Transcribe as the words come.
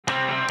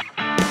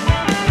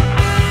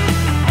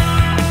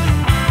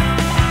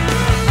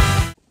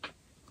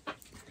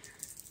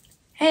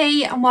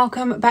Hey and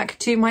welcome back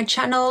to my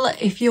channel.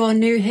 If you are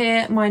new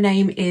here, my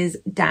name is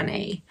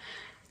Danny.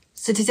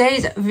 So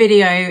today's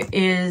video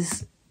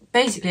is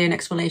basically an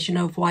explanation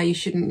of why you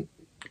shouldn't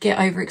get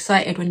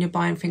overexcited when you're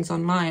buying things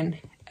online.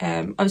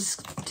 I was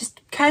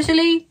just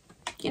casually,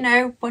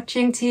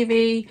 watching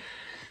TV,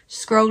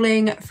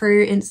 scrolling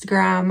through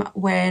Instagram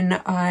when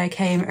I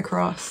came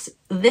across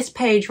this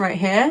page right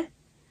here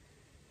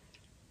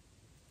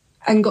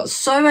and got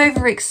so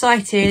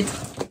overexcited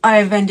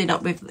I've ended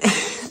up with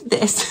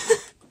this.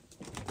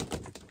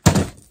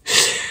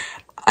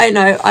 I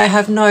know, I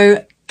have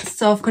no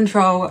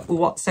self-control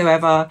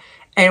whatsoever.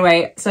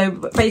 Anyway, so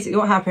basically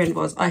what happened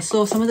was I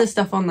saw some of the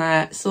stuff on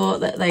there, saw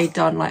that they'd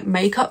done like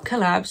makeup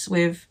collabs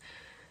with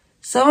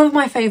some of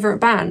my favourite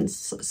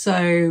bands.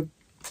 So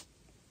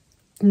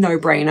no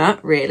brainer,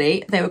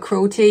 really. They were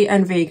cruelty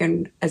and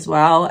vegan as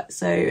well.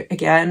 So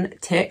again,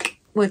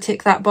 we'll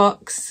tick that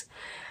box.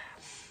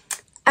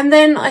 And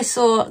then I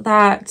saw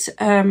that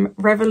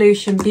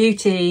Revolution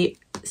Beauty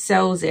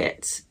sells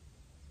it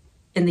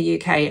in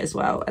the UK as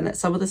well, and that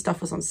some of the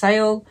stuff was on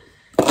sale,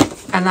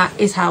 and that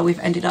is how we've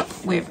ended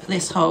up with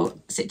this whole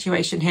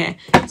situation here.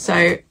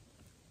 So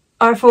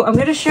I thought I'm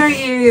going to show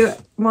you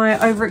my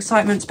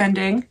overexcitement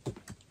spending.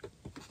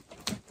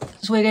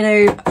 So we're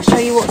going to show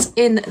you what's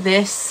in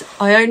this.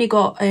 I only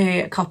got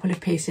a couple of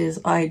pieces.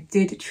 I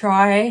did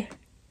try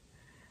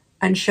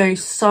and show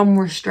some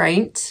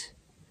restraint.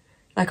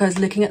 Like I was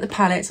looking at the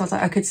palettes, I was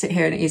like, I could sit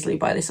here and easily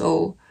buy this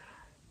all,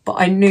 but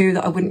I knew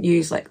that I wouldn't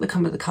use like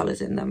some of the colours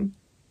in them.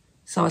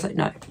 So I was like,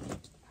 no,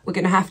 we're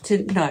going to have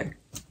to, no,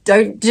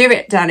 don't do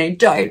it, Danny,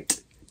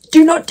 don't.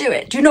 Do not do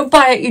it. Do not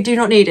buy it. You do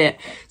not need it.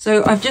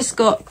 So I've just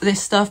got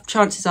this stuff.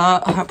 Chances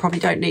are I probably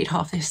don't need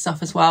half this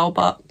stuff as well,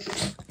 but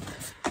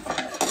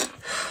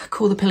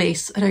call the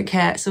police. I don't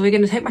care. So we're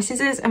going to take my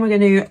scissors and we're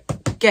going to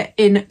get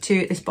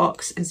into this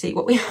box and see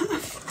what we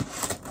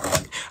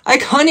have. I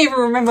can't even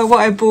remember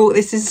what I bought.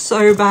 This is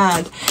so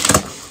bad.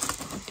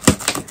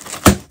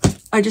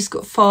 I just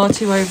got far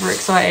too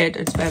overexcited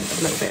and spent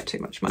a little bit too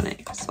much money.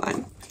 It's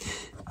fine.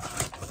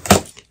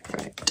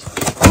 Right.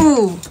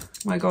 Oh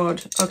my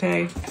God.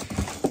 Okay.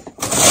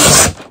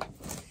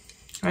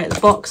 Right, the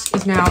box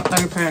is now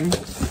open.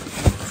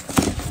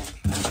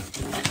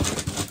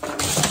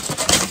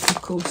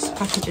 Of course,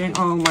 packaging.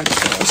 Oh my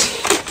God.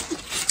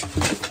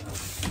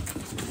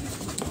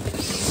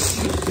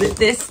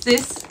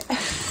 This.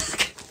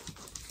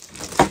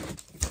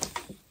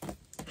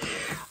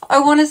 I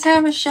want to say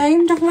I'm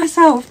ashamed of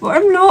myself, but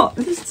I'm not.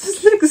 This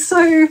just looks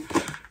so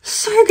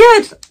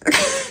good.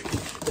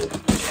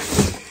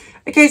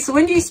 Okay, so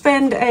when you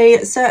spend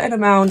a certain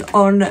amount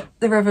on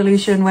the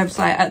Revolution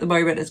website at the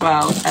moment as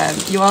well,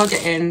 you are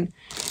getting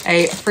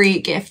a free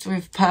gift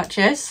with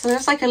purchase. So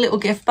there's like a little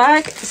gift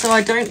bag. So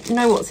I don't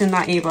know what's in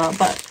that either,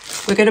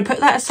 but we're going to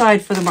put that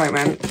aside for the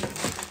moment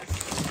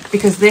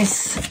because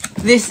this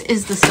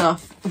is the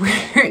stuff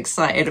we're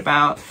excited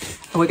about,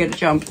 and we're going to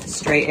jump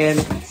straight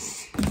in.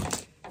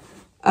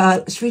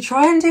 Should we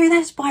try and do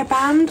this by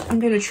band? I'm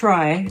going to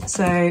try.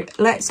 So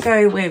let's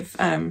go with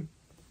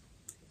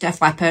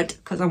Def Leppard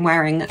because I'm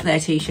wearing their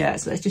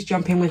t-shirt. So let's just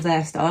jump in with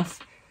their stuff.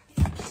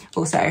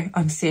 Also,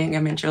 I'm seeing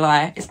them in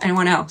July. Is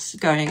anyone else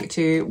going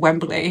to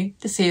Wembley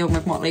to see them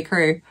with Motley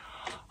Crue?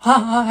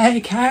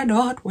 I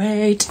cannot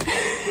wait.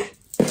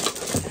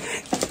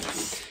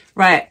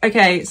 Right,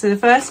 okay, so the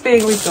first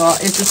thing we've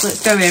got is just,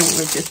 let's go in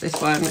with just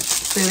this one.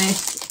 So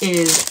this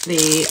is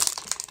the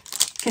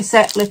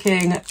cassette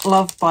looking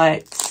Love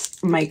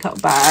Bites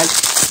makeup bag.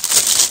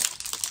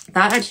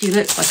 That actually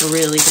looks like a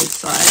really good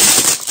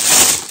size.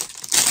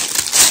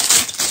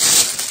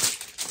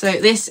 So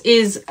this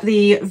is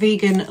the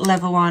vegan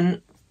leather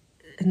one,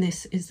 and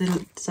this is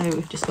the, so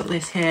we've just got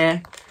this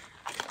here,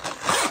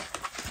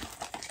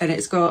 and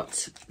it's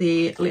got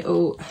the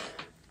little,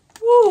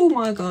 oh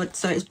my God,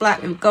 so it's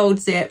black with gold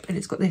zip, and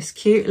it's got this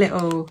cute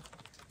little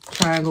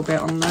triangle bit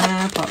on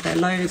there, part of their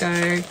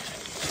logo.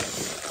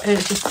 And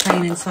it's just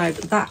plain inside,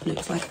 but that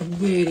looks like a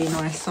really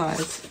nice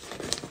size.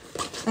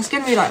 That's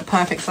going to be like a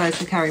perfect size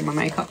to carry my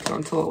makeup to go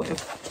on tour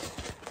with.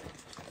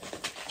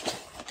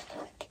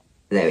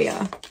 There we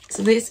are.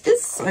 So this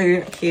is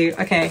so cute.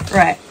 Okay,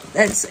 right.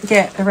 Let's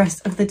get the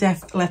rest of the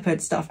Def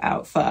Leppard stuff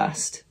out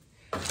first.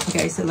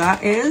 Okay, so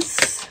that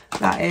is,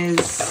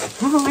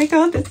 oh my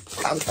God, it's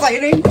so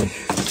exciting.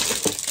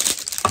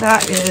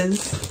 That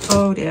is,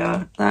 oh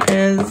dear, that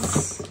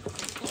is,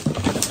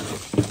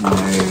 no,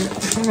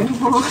 is there any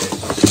more?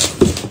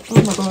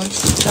 Oh my God,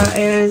 that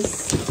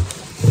is,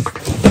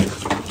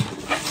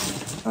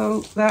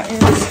 oh, that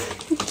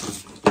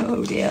is,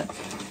 oh dear,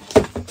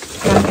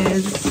 that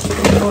is,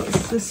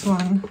 what's this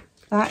one?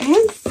 That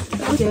is,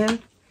 oh dear,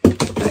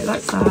 right,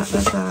 that's that, that's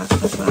that,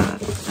 that's that,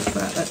 that's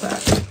that, that's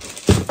that.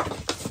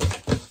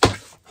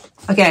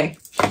 Okay,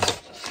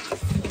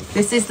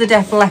 this is the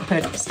Def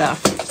Leppard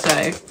stuff.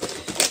 So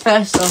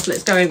first off,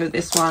 let's go over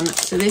this one.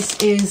 So this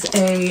is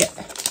a,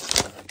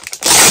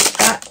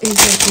 that is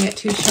making it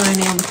too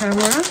shiny on the camera.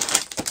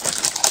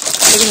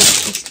 We're going to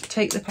just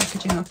take the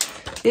packaging off.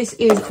 This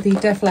is the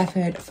Def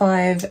Leppard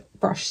 5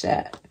 brush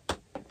set.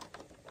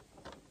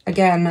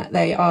 Again,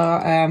 they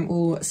are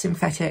all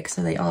synthetic,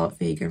 so they are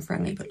vegan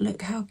friendly, but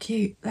look how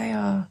cute they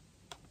are.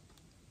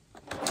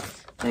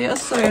 They are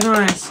so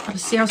nice.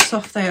 See how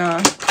soft they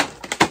are.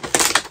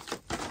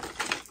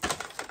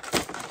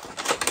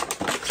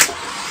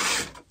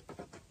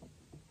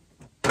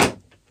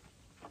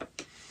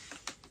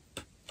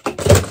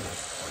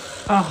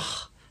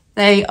 Oh,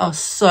 they are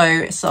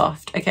so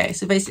soft. Okay,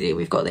 so basically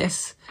we've got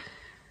this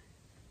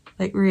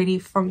like really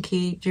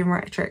funky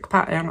geometric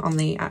pattern on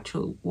the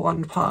actual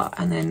one part,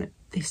 and then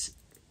this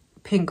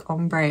pink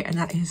ombre, and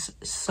that is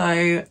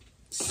so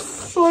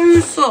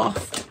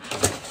soft.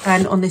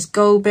 And on this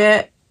gold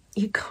bit,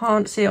 you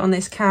can't see it on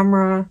this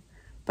camera,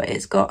 but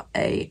it's got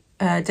a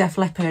Def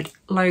Leppard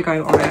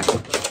logo on it.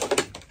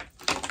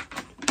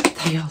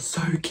 They are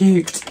so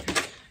cute.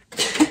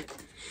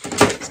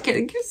 Just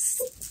getting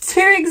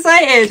too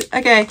excited.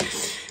 Okay,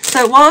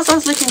 so whilst I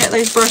was looking at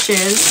those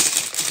brushes,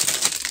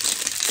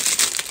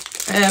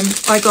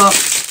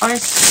 I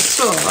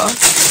saw,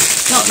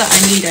 not that I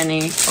need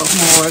any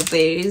more of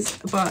these,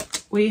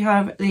 but we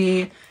have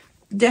the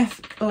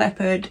Def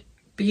Leppard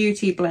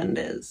Beauty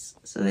Blenders.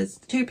 So there's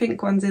 2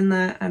 pink ones in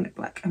there and a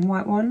black and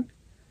white one.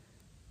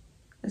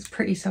 It's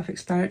pretty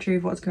self-explanatory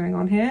of what's going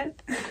on here.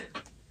 And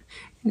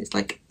it's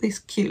like this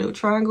cute little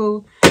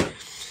triangle.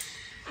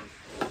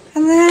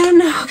 And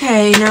then,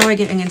 okay, now we're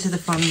getting into the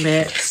fun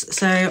bits.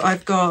 So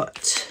I've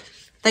got,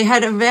 they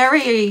had a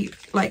very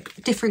like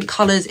different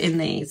colours in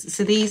these.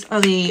 So these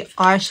are the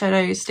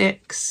eyeshadow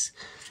sticks.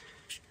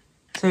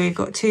 So we've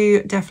got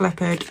 2 Def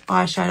Leppard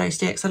eyeshadow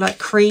sticks. They're like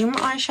cream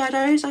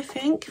eyeshadows, I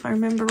think, if I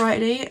remember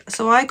rightly.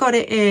 So I got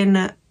it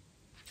in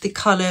the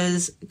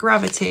colours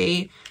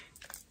Gravity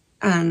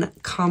and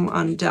Come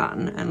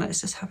Undone. And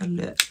let's just have a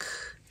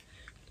look.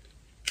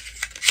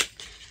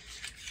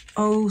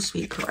 Oh,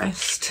 sweet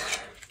Christ.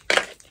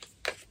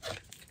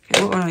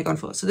 Okay, what one have I gone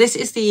for? So this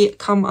is the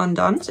Come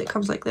Undone. So it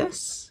comes like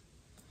this.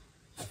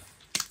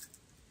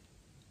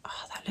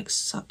 Oh, that looks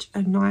such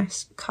a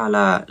nice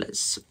colour.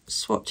 Let's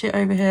swatch it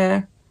over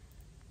here.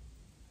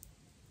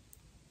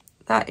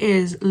 That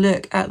is,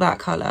 look at that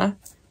colour.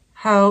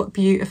 How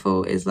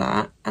beautiful is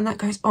that? And that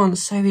goes on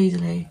so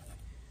easily.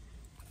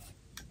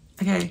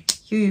 Okay,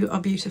 you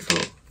are beautiful.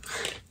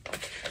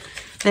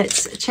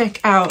 Let's check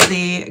out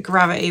the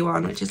Gravity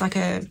one, which is like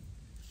a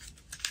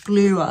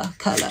bluer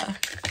colour.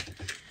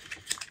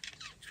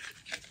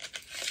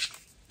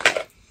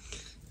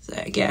 So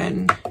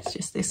again, it's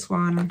just this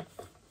one.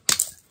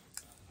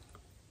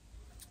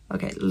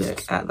 Okay,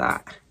 look at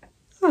that.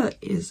 That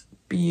is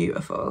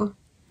beautiful.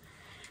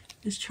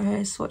 Let's try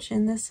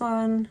swatching this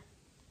one.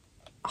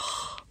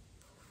 Oh.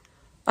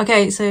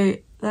 Okay, so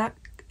that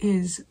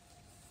is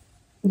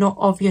not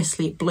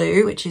obviously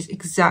blue, which is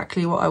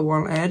exactly what I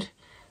wanted.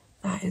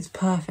 That is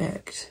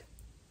perfect.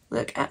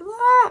 Look at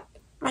that.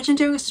 Imagine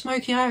doing a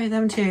smoky eye with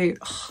them too.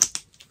 Oh,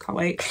 can't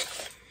wait.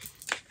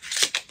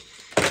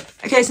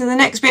 Okay, so the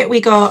next bit we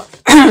got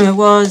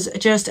was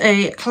just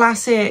a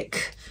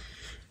classic.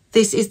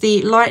 This is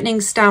the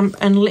Lightning Stamp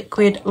and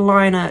Liquid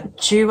Liner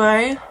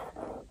Duo.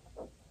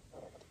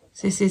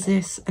 So this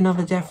is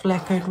another Def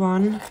Leppard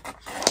one.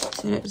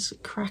 So let's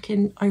crack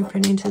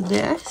open into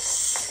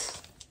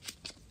this.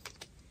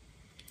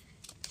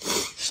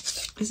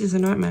 This is a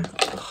nightmare.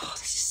 Oh,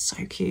 this is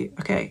so cute.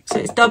 Okay, so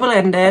it's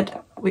double-ended.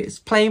 It's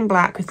plain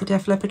black with the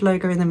Def Leppard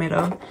logo in the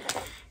middle.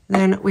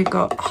 And then we've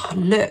got, oh,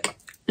 look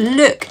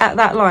at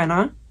that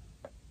liner.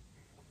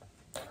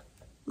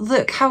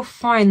 Look how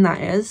fine that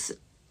is.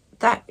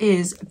 That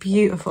is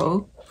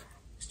beautiful.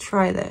 Let's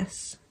try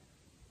this.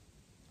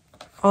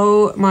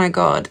 Oh my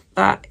God,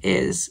 that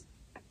is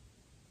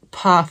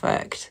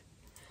perfect.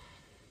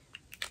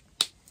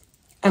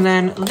 And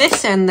then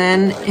this end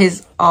then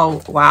is,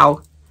 oh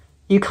wow.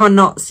 You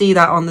cannot see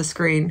that on the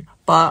screen,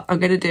 but I'm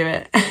gonna do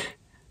it.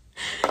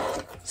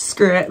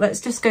 Screw it, let's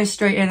just go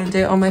straight in and do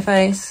it on my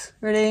face.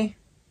 Ready?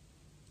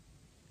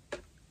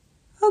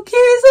 How cute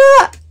is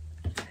that?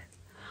 I'm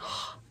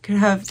gonna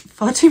have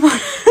far too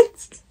much.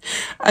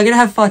 I'm gonna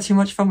have far too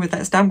much fun with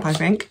that stamp, I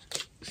think.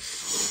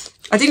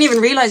 I didn't even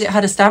realise it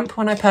had a stamp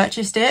when I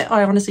purchased it.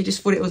 I honestly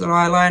just thought it was an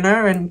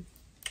eyeliner, and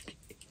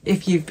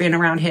if you've been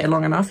around here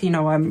long enough, you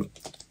know I'm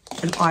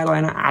an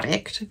eyeliner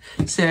addict.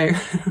 So,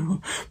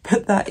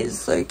 but that is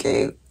so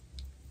cute.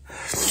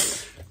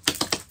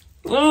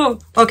 Oh,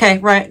 okay,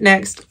 right,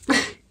 next.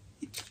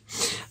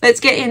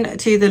 Let's get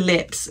into the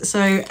lips.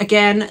 So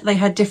again, they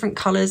had different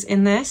colours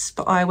in this,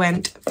 but I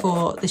went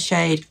for the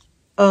shade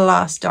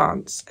Last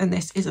Dance, and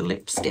this is a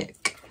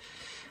lipstick.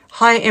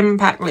 High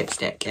impact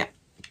lipstick, yeah.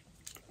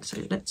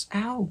 So let's,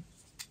 ow,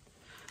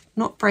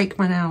 not break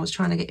my nails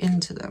trying to get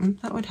into them.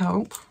 That would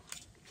help.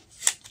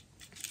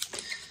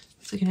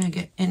 So we're gonna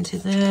get into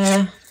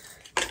there.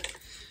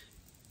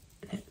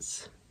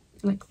 It's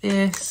like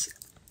this.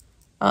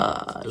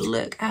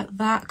 Look at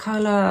that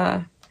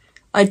colour.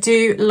 I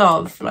do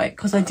love, like,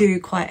 because I do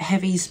quite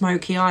heavy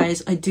smoky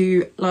eyes, I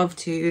do love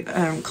to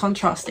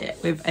contrast it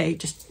with a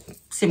just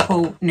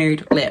simple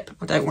nude lip.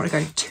 I don't want to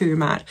go too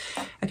mad.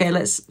 Okay,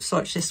 let's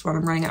swatch this one.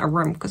 I'm running out of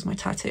room because of my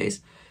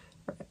tattoos.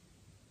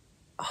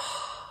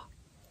 Oh,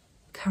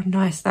 how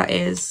nice that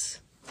is.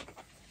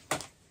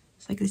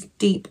 It's like this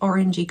deep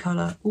orangey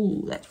colour.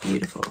 Ooh, that's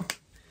beautiful.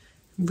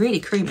 Really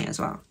creamy as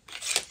well.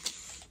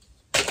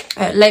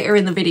 Later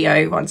in the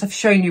video, once I've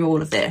shown you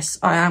all of this,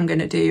 I am going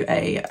to do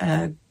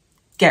a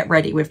get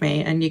ready with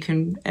me, and you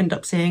can end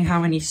up seeing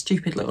how many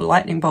stupid little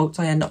lightning bolts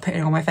I end up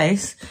putting on my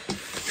face.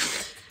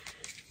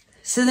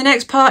 So the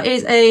next part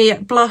is a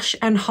blush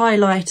and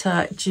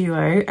highlighter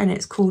duo, and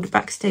it's called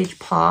Backstage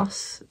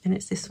Pass, and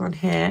it's this one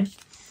here.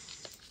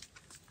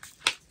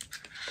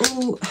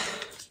 Oh,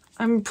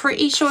 I'm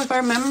pretty sure, if I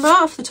remember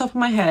off the top of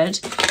my head,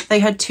 they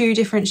had 2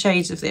 different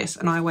shades of this,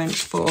 and I went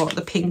for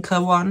the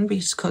pinker one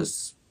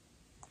because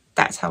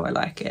that's how I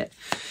like it.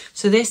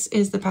 So this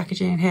is the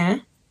packaging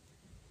here.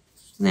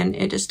 And then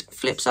it just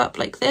flips up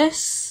like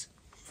this,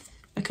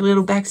 like a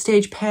little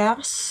backstage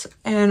pass.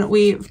 And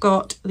we've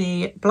got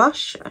the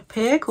blush up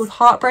here called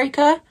Heartbreak,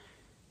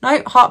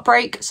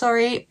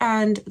 sorry.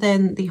 And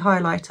then the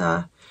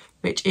highlighter,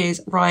 which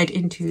is Ride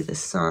Into the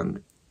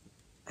Sun.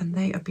 And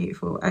they are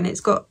beautiful. And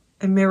it's got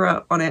a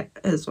mirror on it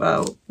as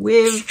well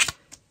with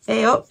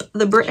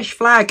the British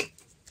flag.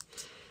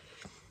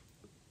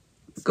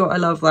 God, I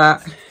love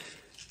that.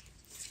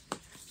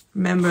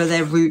 Remember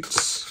their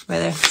roots,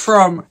 where they're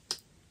from.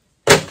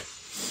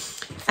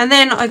 And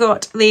then I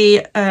got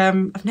the,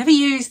 I've never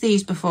used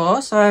these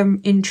before, so I'm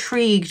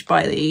intrigued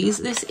by these.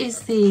 This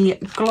is the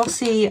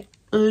Glossy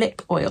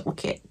Lip Oil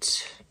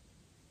Kit.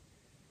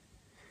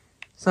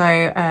 So,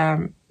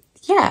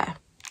 yeah.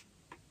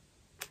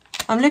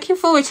 I'm looking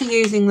forward to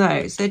using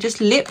those. They're just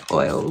lip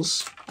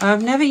oils.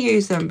 I've never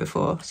used them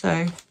before,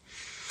 so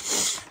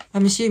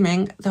I'm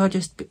assuming they'll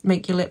just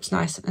make your lips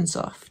nice and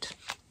soft.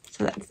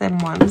 So that's them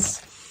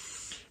ones.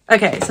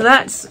 Okay, so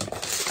that's,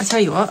 I tell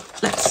you what,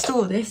 let's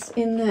store this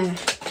in there.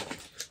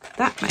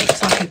 That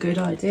makes like a good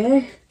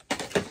idea.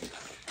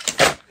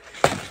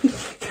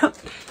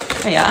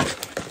 There you are.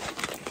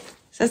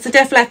 So it's the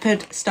Def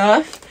Leppard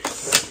stuff.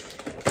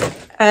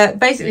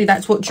 Basically,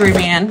 that's what drew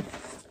me in,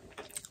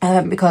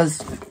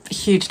 because a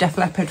huge Def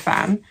Leppard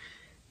fan.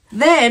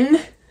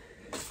 Then,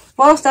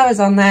 whilst I was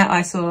on there,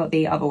 I saw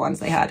the other ones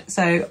they had.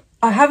 So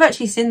I have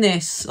actually seen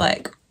this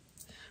like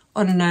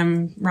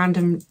on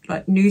random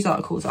like news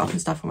articles up and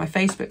stuff on my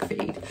Facebook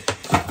feed,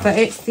 but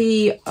it's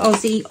the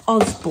Ozzy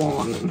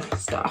Osbourne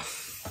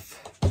stuff,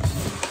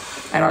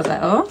 and I was like,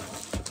 oh,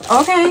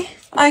 okay,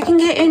 I can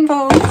get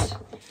involved.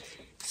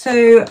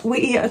 So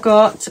we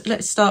got,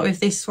 let's start with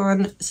this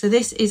one. So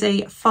this is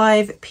a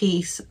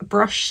 5-piece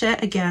brush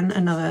set. Again,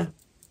 another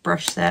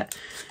brush set.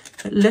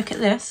 But look at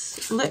this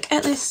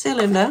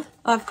cylinder.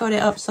 I've got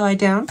it upside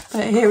down,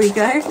 but here we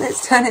go.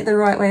 Let's turn it the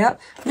right way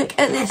up. Look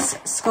at this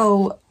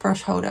skull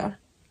brush holder.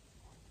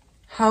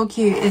 How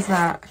cute is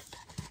that?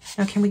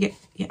 Now can we get,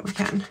 yeah, we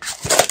can.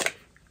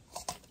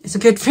 It's a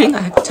good thing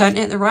I turned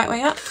it the right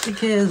way up,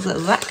 because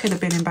that could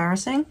have been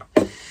embarrassing.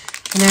 And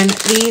then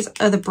these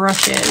are the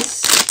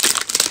brushes.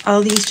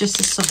 Are these just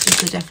as soft as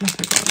the Def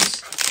Leppard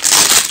ones?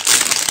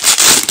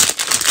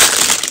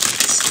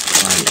 Let's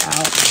find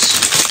out.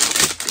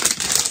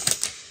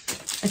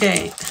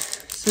 Okay,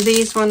 so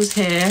these ones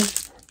here,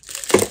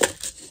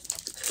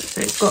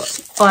 so it's got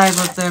 5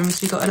 of them.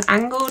 So we've got an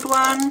angled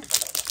one,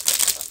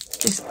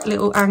 this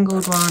little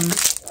angled one,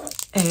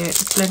 a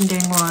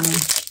blending one,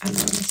 and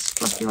then this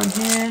fluffy one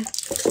here,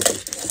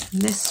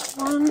 and this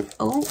one.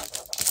 Oh,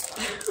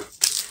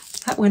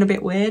 that went a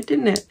bit weird,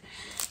 didn't it?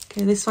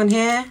 Okay, this one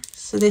here.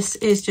 So this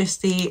is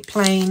just the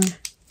plain,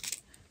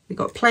 we've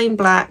got plain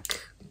black,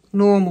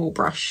 normal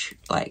brush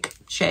like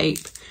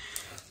shape,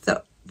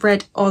 the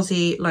red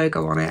Aussie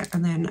logo on it,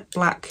 and then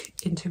black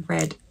into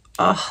red.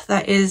 Oh,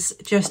 that is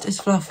just as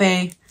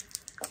fluffy.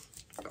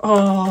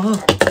 Oh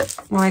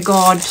my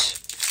God.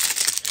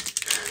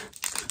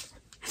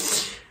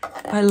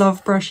 I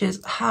love brushes.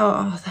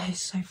 Oh, that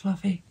is so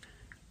fluffy.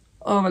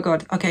 Oh my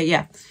God. Okay,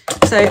 yeah.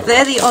 So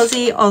they're the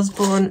Ozzy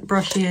Osbourne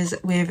brushes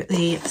with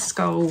the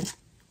skull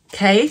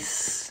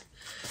case.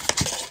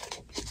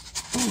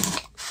 Ooh,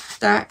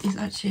 that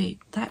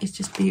is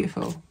just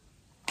beautiful.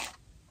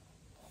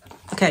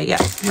 Okay, yeah,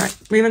 right,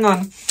 moving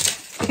on.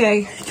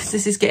 Okay, because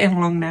this is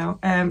getting long now.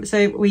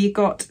 So we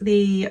got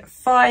the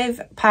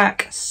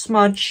 5-pack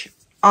smudge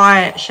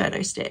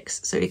eyeshadow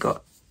sticks. So we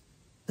got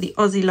the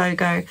Aussie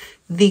logo,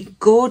 the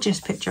gorgeous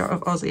picture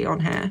of Aussie on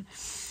here,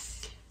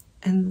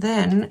 and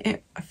then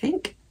I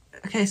think,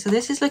 okay, so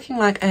this is looking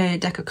like a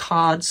deck of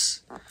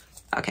cards.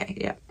 Okay,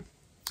 yeah.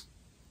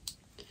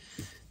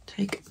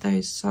 Take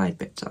those side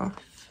bits off.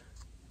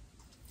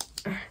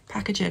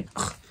 Packaging.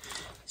 Ugh.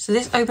 So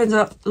this opens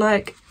up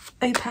like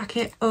a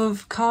packet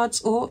of cards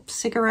or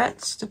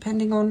cigarettes,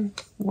 depending on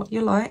what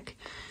you like.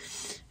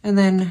 And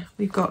then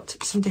we've got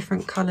some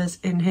different colours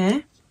in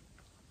here.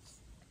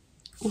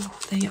 Oh,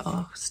 they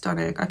are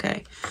stunning.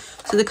 Okay,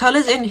 so the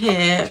colours in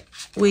here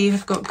we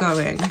have got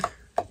going.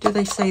 Do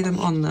they say them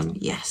on them?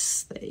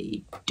 Yes,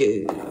 they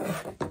do.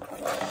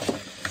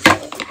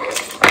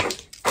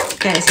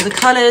 Okay, so the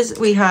colours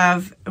we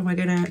have, and we're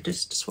gonna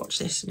just swatch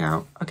this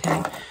now,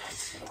 okay,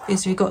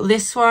 is we've got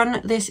this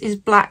one. This is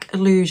Black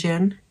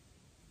Illusion.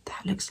 That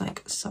That looks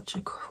like such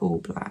a cool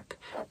black.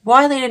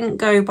 Why they didn't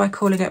go by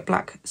calling it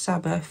Black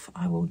Sabbath,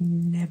 I will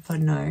never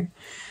know.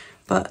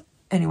 But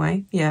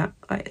anyway, yeah,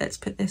 right, let's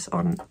put this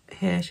on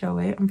here, shall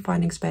we? I'm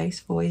finding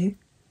space for you.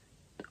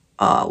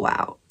 Oh,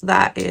 wow.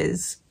 That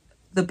is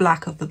the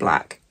black of the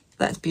black.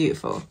 That's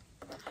beautiful.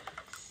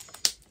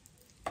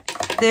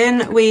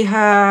 Then we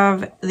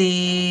have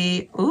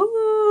the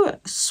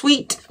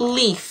sweet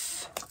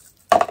leaf,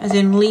 as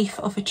in leaf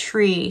of a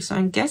tree. So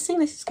I'm guessing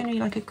this is going to be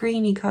like a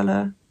greeny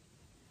colour.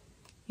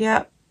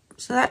 Yeah,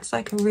 so that's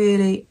like a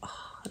really,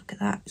 oh, look at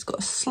that. It's got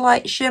a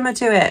slight shimmer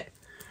to it.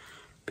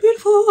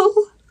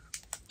 Beautiful.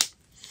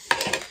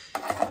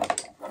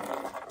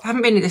 I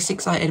haven't been this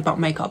excited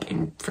about makeup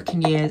in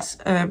freaking years.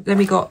 Then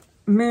we got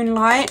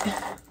Moonlight,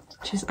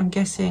 which is, I'm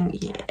guessing,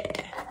 yeah,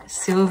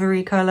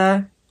 silvery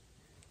colour.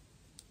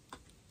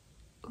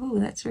 Oh,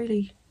 that's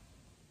really,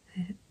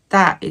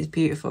 that is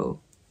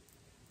beautiful.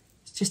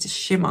 It's just a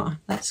shimmer.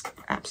 That's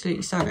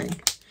absolutely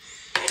stunning.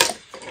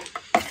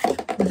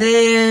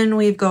 Then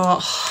we've got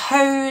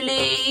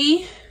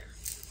Holy.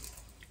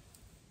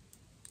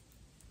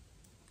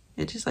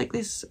 It's just like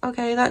this.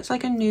 Okay, that's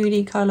like a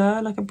nudie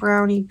colour, like a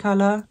brownie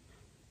colour.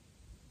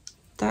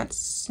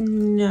 That's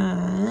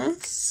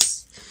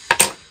nice.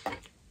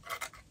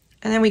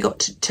 And then we got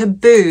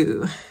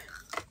Taboo,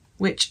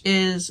 which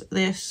is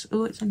this.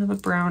 Oh, it's another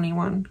brownie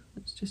one.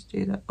 Let's just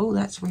do that. Oh,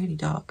 that's really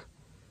dark.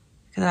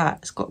 Look at that.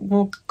 It's got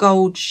more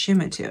gold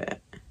shimmer to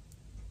it.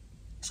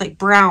 It's like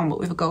brown, but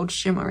with a gold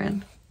shimmer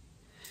in.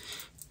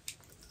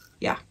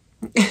 Yeah.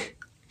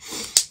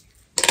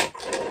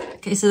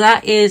 Okay, so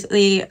that is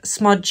the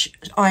smudge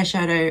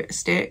eyeshadow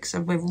stick. So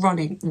we're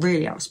running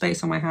really out of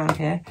space on my hand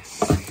here.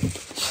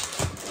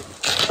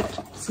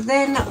 So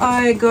then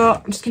I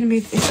got, I'm just going to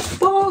move this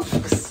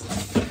box.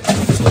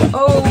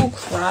 Oh,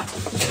 crap.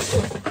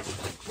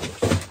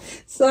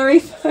 Sorry,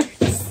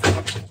 folks.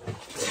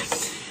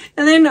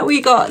 And then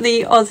we got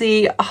the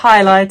Aussie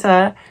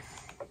highlighter,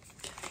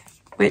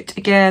 which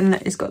again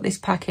has got this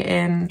packet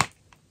in.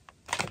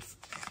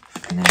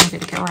 And then I'm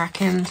going to get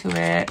back into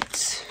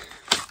it.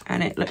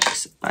 And it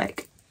looks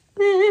like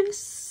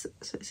this.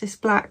 So it's this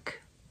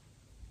black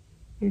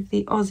with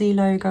the Aussie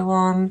logo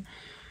on.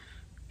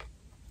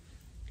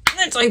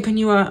 Let's open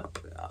you up.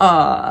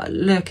 Ah,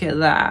 look at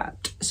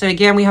that. So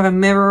again, we have a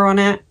mirror on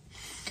it.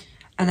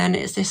 And then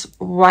it's this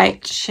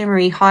white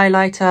shimmery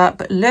highlighter.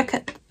 But look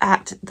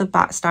at the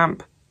back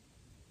stamp.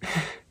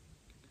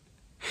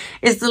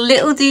 It's the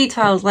little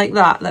details like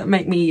that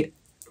make me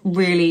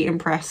really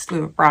impressed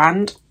with a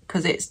brand.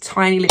 Because it's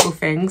tiny little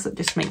things that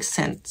just make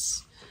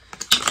sense.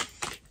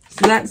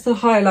 So that's the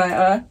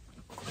highlighter.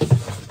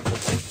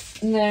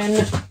 And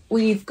then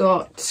we've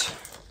got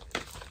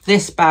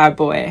this bad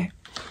boy.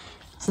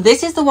 So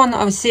this is the one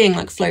that I was seeing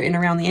like floating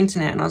around the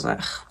internet, and I was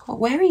like,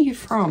 where are you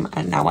from?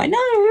 And now I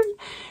know.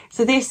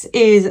 So this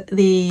is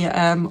the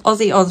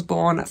Ozzy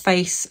Osbourne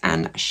Face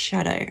and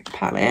Shadow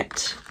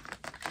palette,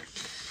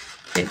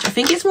 which I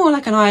think it's more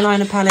like an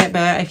eyeliner palette,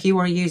 but if you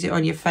want to use it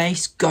on your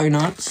face, go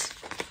nuts.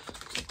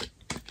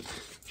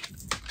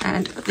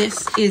 And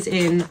this is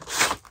in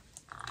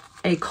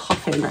a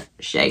coffin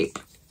shape.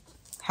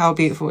 How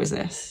beautiful is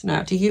this?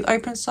 Now, do you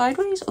open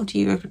sideways or do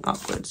you open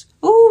upwards?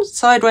 Oh,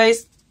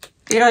 sideways.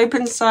 It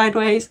opens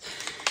sideways.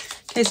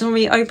 Okay, so when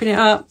we open it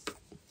up,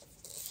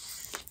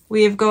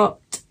 we've got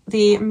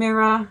the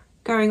mirror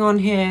going on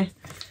here.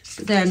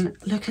 But then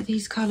look at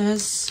these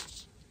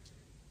colours.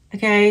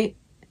 Okay.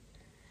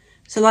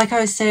 So like I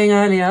was saying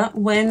earlier,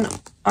 when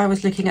I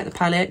was looking at the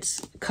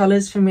palettes,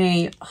 colours for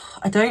me,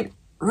 I don't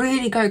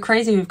really go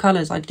crazy with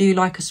colours. I do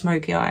like a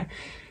smoky eye.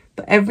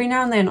 But every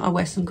now and then I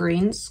wear some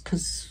greens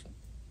because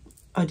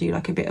I do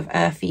like a bit of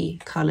earthy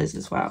colours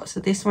as well. So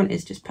this one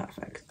is just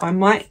perfect. I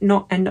might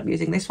not end up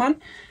using this one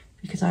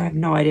because I have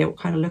no idea what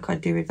kind of look I'd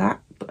do with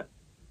that. But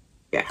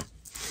yeah.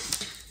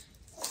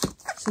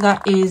 So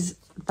that is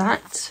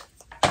that.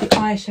 The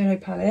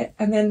eyeshadow palette.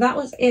 And then that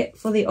was it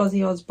for the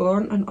Ozzy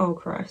Osbourne. And oh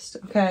Christ.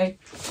 Okay.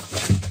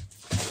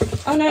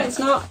 Oh no, it's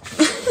not.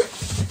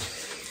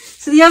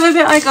 So the other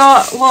bit I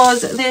got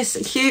was this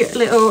cute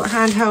little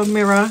handheld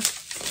mirror,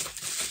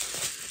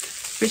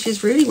 which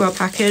is really well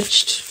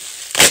packaged.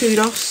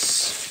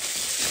 Kudos.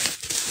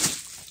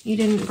 You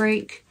didn't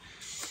break.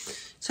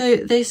 So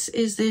this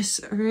is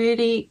this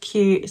really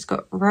cute, it's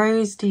got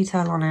rose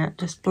detail on it,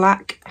 just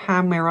black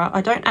hand mirror.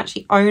 I don't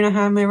actually own a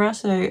hand mirror,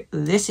 so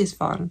this is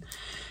fun.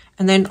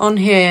 And then on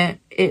here,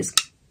 it's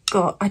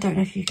got, I don't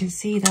know if you can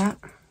see that.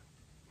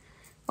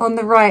 On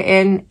the right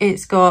in,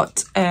 it's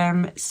got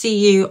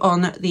see you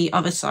on the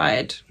other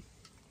side.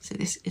 So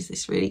this is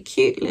this really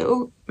cute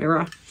little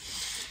mirror.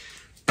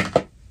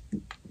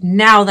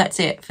 Now that's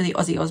it for the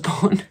Ozzy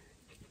Osbourne.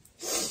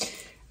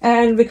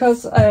 And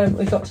because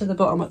we got to the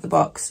bottom of the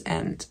box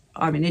and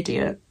I'm an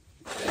idiot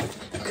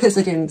because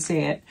I didn't see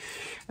it,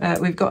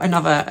 we've got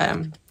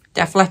another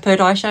Def Leppard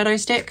eyeshadow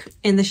stick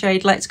in the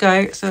shade Let's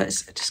Go. So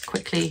let's just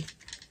quickly,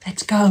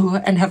 let's go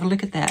and have a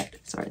look at that.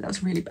 Sorry, that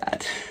was really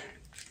bad.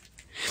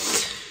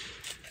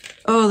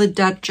 Oh, the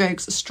dad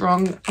jokes are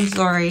strong. I'm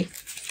sorry.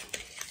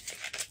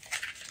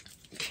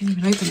 can't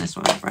even open this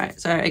one. Right,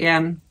 so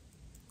again,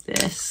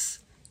 this,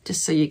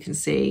 just so you can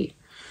see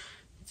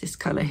this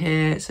colour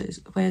here. So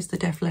where's the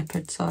Def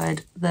Leppard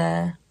side?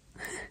 There.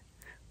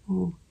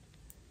 Ooh.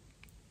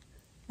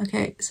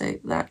 Okay, so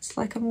that's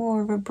like a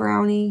more of a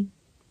brownie,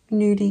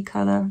 nudie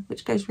colour,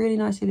 which goes really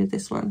nicely with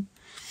this one.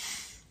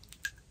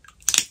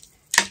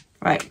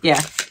 Right,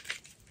 yeah.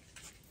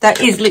 That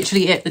is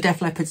literally it, the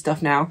Def Leppard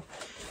stuff now.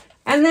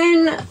 And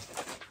then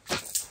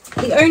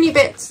the only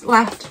bits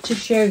left to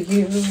show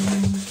you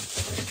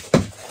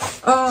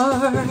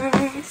are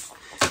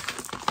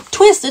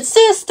Twisted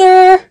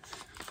Sister.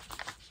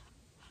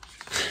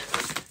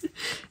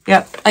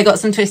 Yep, I got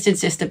some Twisted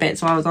Sister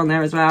bits while I was on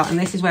there as well. And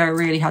this is where I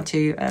really had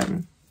to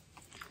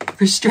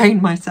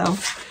restrain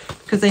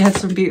myself, because they had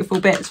some beautiful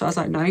bits. So I was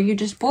like, no, you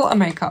just bought a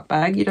makeup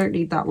bag. You don't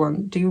need that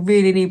one. Do you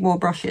really need more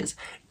brushes?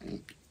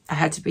 I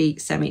had to be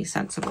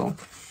semi-sensible.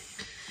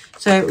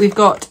 So we've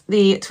got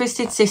the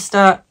Twisted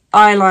Sister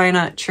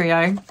eyeliner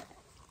trio.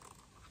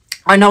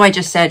 I know I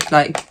just said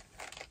like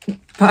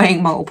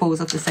buying multiples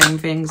of the same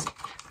things,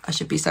 I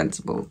should be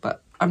sensible,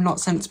 but I'm not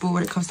sensible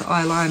when it comes to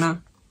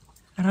eyeliner,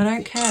 and I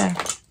don't care.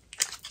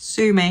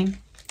 Sue me.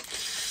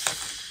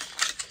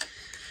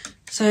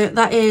 So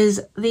that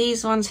is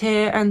these ones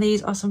here, and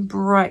these are some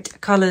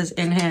bright colours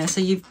in here. So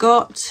you've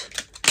got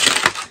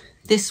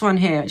this one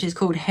here, which is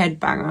called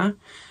Headbanger.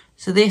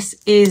 So this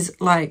is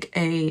like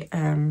a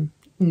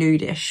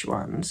nudish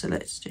one. So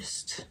let's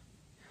just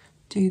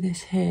do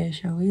this here,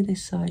 shall we?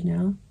 This side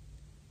now.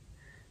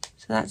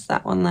 So that's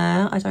that one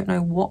there. I don't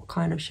know what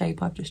kind of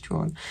shape I've just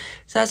drawn.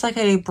 So that's like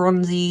a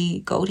bronzy,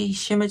 goldy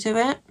shimmer to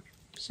it.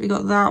 So we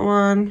got that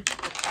one.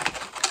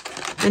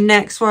 The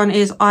next one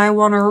is I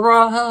Wanna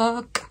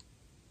Rock.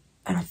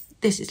 And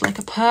this is like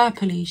a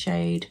purpley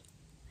shade.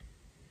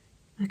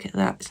 Look at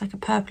that. It's like a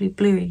purpley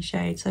bluey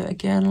shade. So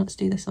again, let's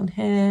do this on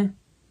here.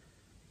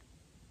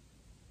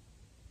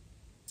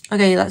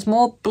 Okay, that's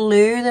more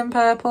blue than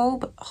purple,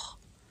 but oh,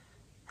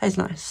 that's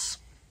nice.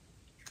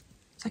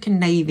 It's like a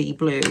navy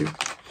blue.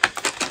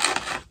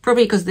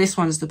 Probably because this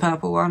one's the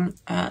purple one.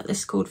 This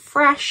is called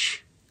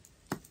Fresh.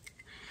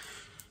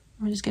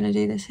 I'm just going to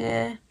do this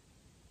here.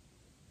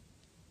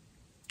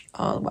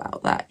 Oh,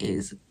 wow, that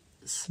is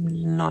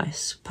some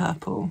nice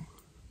purple.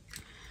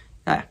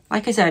 Yeah,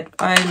 like I said,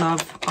 I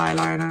love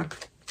eyeliner.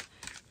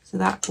 So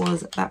that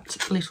was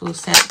that little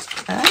set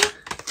there.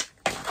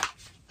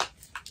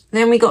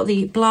 Then we got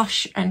the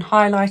blush and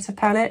highlighter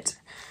palette.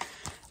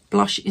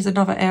 Blush is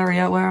another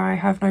area where I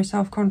have no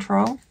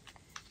self-control.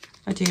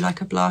 I do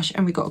like a blush,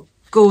 and we got a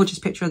gorgeous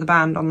picture of the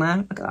band on there.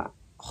 Look at that.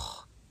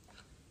 Oh,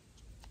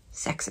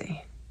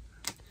 sexy.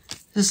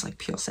 This is like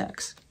pure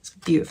sex. It's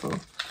beautiful.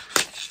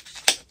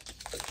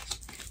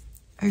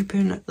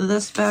 Open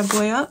this bad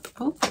boy up.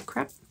 Oh,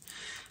 crap.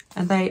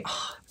 And they,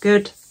 oh,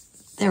 good.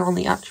 They're on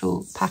the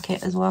actual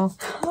packet as well.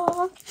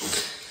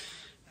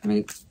 Let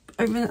me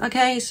open.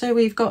 Okay, so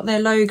we've got their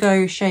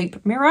logo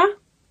shape mirror.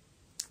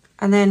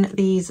 And then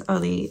these are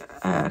the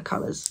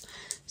colours.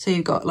 So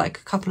you've got like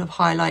a couple of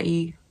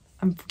highlighty.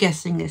 I'm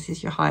guessing this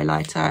is your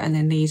highlighter, and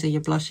then these are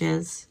your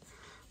blushes.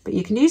 But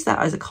you can use that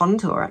as a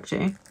contour,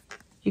 actually.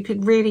 You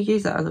could really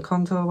use that as a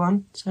contour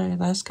one. So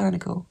that's kind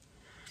of cool.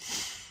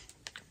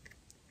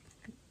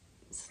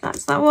 So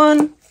that's that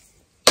one.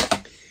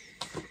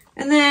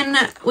 And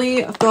then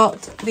we've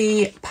got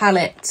the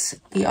palette,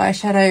 the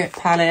eyeshadow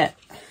palette.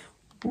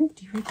 Ooh,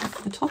 do you open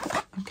from the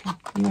top? Okay,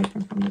 you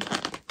open from the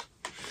top.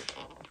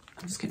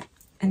 I'm just gonna,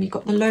 and you've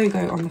got the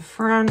logo on the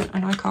front,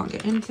 and I can't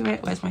get into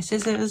it. Where's my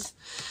scissors?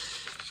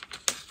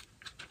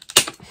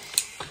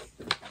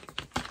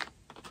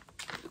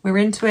 We're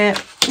into it.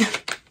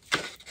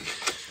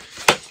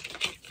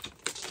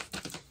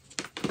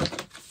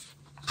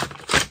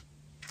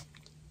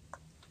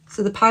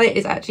 So the palette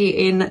is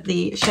actually in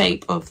the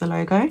shape of the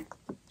logo.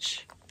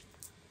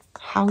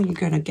 How are you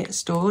going to get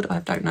stored? I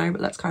don't know,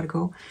 but that's kind of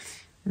cool.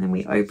 And then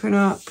we open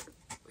up.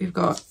 We've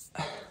got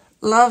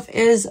Love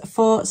is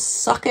for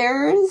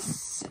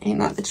Suckers. Ain't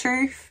that the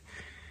truth?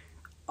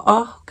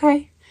 Oh,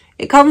 okay.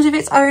 It comes with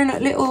its own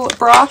little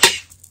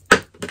brush,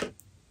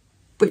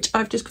 which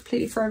I've just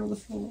completely thrown on the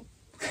floor.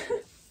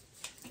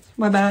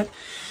 My bad.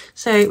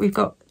 So we've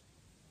got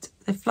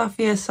the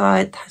fluffier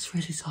side. That's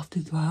really soft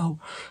as well.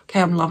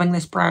 Okay, I'm loving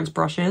this brand's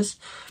brushes.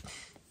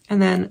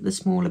 And then the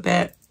smaller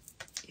bit,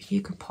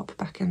 you can pop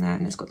back in there,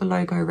 and it's got the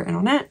logo written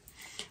on it.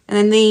 And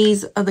then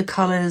these are the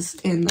colours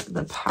in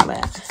the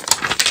palette.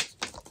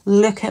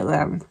 Look at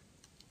them.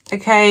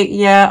 Okay,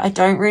 yeah, I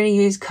don't really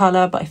use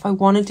colour, but if I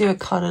want to do a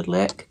coloured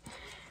look,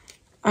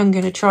 I'm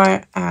going to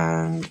try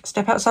and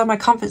step outside my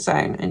comfort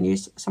zone and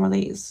use some of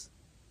these.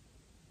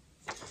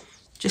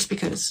 Just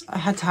because I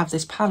had to have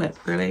this palette,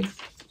 really.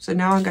 So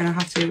now I'm going to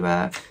have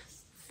to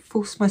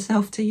force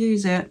myself to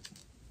use it.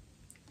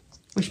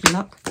 Wish me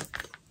luck.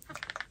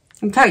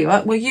 I'll tell you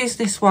what, we'll use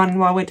this one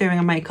while we're doing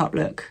a makeup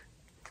look.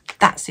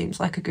 That seems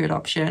like a good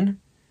option.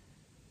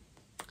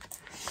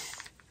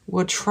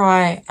 We'll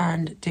try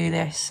and do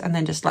this and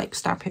then just like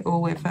stamp it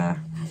all with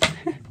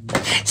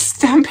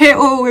stamp it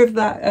all with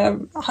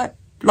that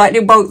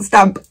lightning bolt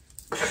stamp.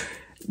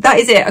 that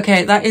is it.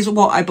 Okay, that is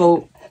what I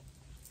bought.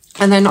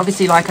 And then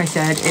obviously, like I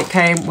said, it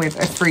came with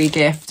a free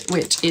gift,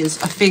 which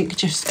is, I think,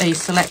 just a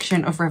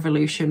selection of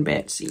Revolution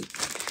bits.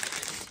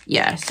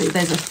 Yeah, so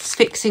there's a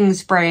fixing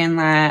spray in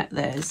there.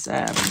 There's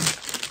a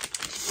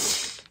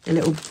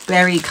little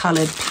berry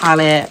coloured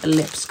palette,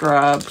 lip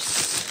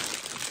scrubs,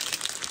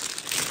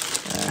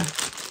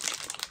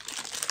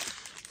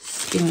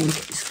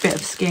 bit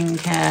of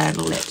skincare,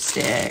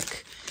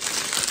 lipstick.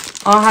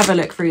 I'll have a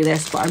look through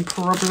this, but I'm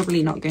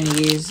probably not going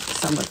to use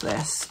some of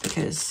this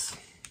because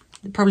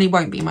it probably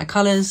won't be my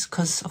colours,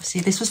 because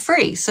obviously this was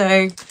free.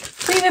 So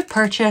free with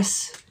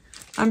purchase.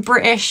 I'm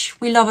British.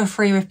 We love a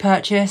free with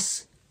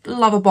purchase.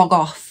 Love a bog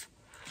off.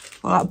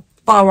 Well,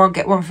 buy one,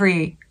 get one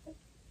free.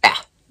 Yeah,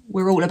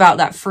 we're all about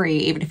that free.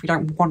 Even if we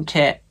don't want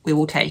it, we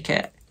will take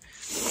it.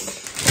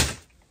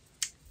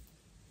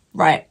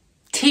 Right,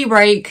 tea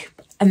break,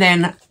 and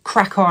then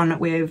crack on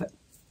with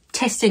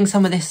testing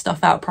some of this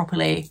stuff out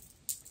properly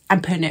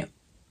and putting it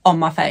on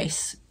my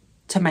face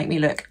to make me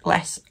look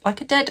less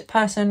like a dead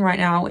person right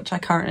now, which I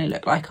currently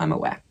look like, I'm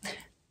aware.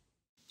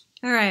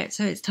 All right,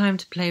 so it's time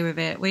to play with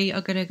it. We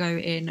are going to go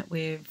in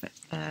with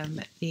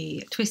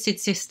the Twisted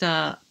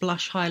Sister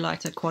Blush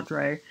Highlighter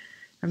Quadro.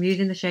 I'm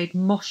using the shade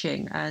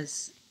Moshing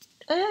as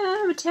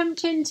I'm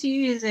attempting to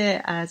use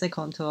it as a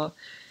contour.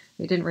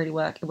 It didn't really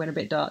work. It went a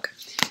bit dark.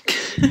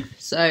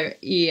 So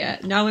yeah,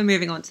 now we're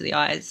moving on to the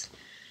eyes.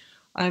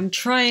 I'm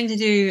trying to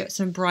do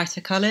some brighter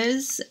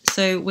colours.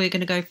 So we're going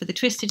to go for the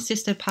Twisted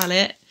Sister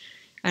palette,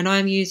 and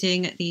I'm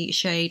using the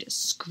shade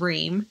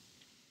Scream.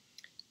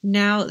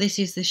 Now this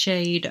is the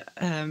shade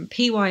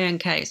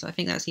PYNK, so I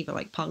think that's either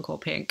like punk or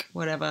pink,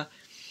 whatever.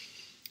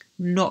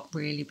 Not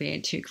really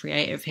being too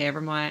creative here,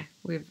 am I?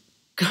 With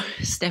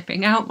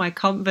stepping out my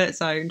comfort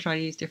zone, trying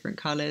to use different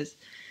colours.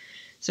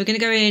 So we're going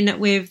to go in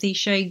with the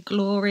shade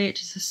Glory,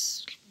 which is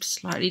a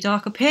slightly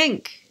darker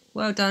pink.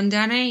 Well done,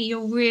 Danny.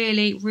 You're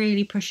really,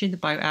 really pushing the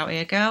boat out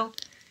here, girl.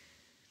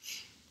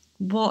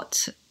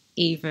 What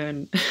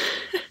even?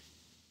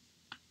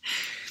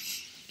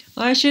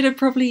 I should have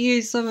probably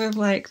used some of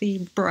like the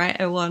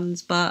brighter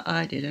ones, but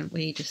I didn't.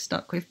 We just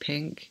stuck with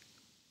pink.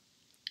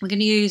 We're going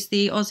to use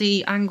the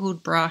Aussie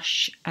angled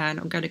brush, and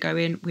I'm going to go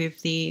in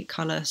with the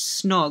colour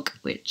Snog,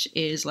 which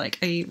is like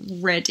a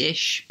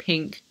reddish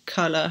pink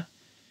colour.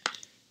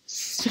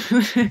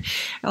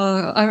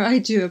 Oh, I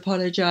do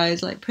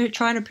apologise. Like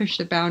trying to push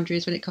the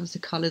boundaries when it comes to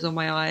colours on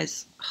my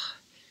eyes.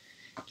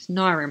 It's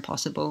nigh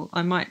impossible.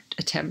 I might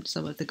attempt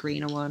some of the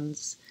greener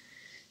ones.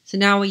 So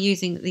now we're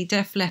using the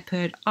Def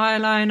Leppard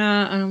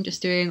eyeliner, and I'm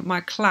just doing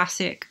my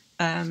classic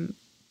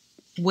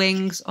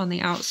wings on the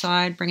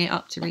outside, bring it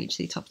up to reach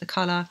the top of the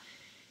colour,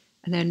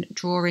 and then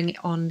drawing it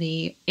on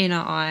the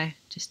inner eye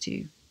just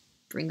to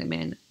bring them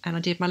in. And I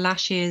did my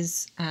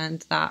lashes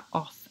and that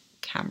off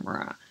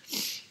camera.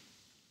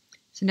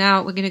 So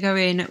now we're going to go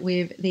in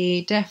with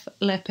the Def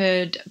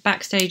Leppard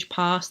Backstage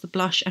Pass, the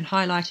blush and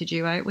highlighter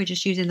duo. We're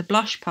just using the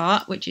blush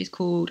part, which is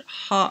called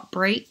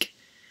Heartbreak.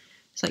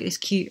 It's like this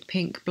cute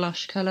pink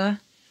blush colour.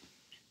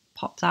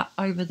 Pop that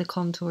over the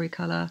contoury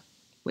colour,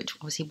 which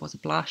obviously was a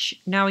blush.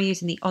 Now we're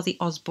using the Ozzy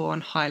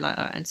Osbourne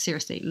highlighter, and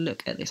seriously,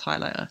 look at this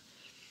highlighter.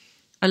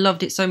 I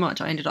loved it so much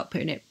I ended up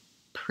putting it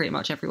pretty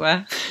much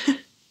everywhere.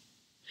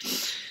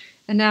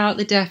 And now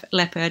the Def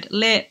Leppard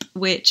lip,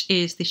 which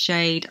is the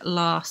shade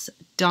Last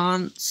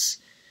Dance.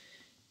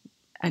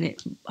 And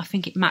I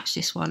think it matched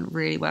this one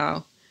really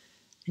well.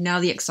 And now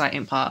the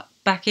exciting part.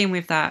 Back in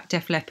with that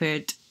Def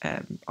Leppard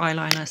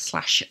eyeliner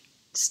slash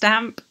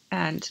stamp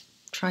and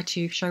try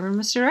to show them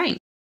Mr. Rain.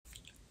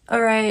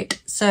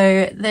 Alright,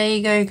 so there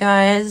you go,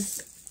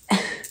 guys.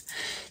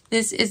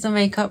 This is the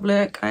makeup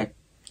look. I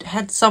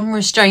had some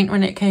restraint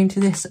when it came to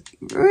this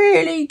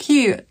really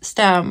cute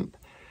stamp.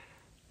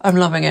 I'm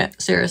loving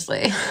it,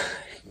 seriously.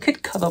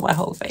 Could cover my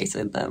whole face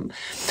in them.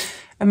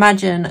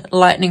 Imagine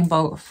lightning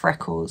bolt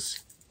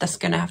freckles. That's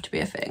gonna have to be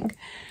a thing.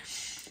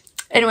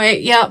 Anyway,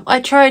 yeah, I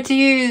tried to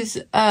use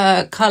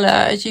colour,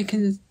 as you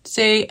can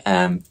see.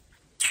 I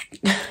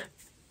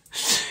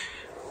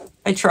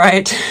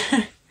tried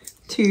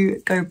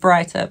to go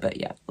brighter, but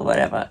yeah,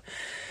 whatever.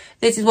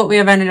 This is what we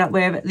have ended up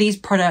with. These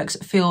products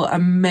feel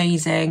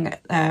amazing.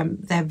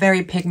 They're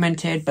very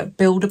pigmented, but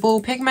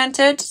buildable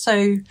pigmented.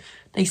 So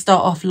they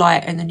start off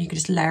light and then you can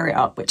just layer it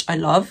up, which I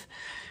love,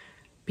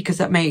 because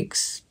that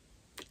makes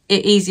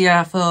it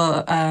easier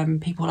for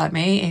people like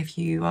me if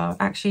you are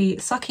actually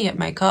sucky at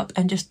makeup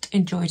and just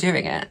enjoy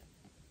doing it.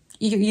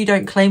 You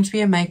don't claim to be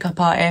a makeup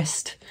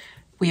artist.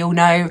 We all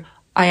know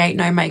I ain't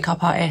no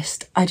makeup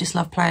artist. I just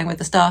love playing with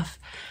the stuff.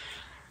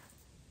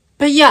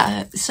 But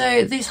yeah,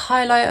 so this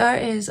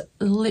highlighter is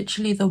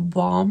literally the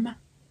bomb.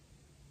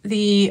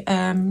 The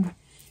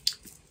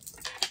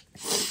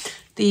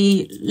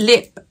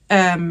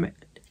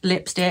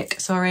lipstick,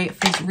 sorry,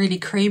 feels really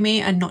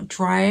creamy and not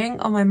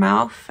drying on my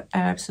mouth.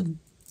 So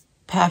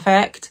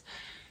perfect.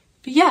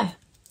 But yeah,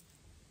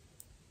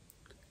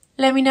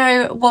 let me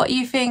know what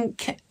you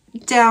think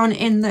down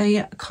in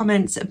the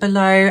comments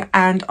below,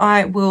 and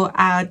I will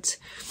add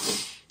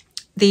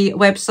the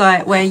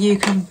website where you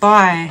can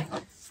buy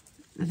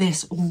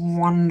this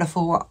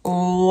wonderful,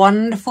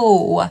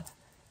 wonderful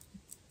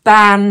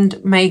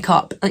band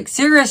makeup. Like,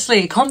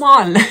 seriously, come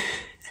on.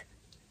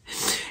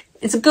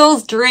 It's a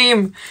girl's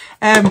dream.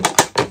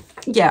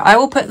 Yeah, I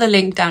will put the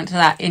link down to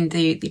that in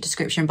the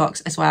description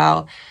box as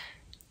well.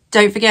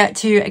 Don't forget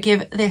to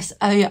give this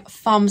a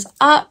thumbs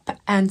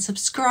up and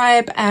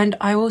subscribe, and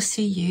I will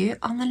see you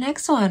on the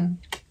next one.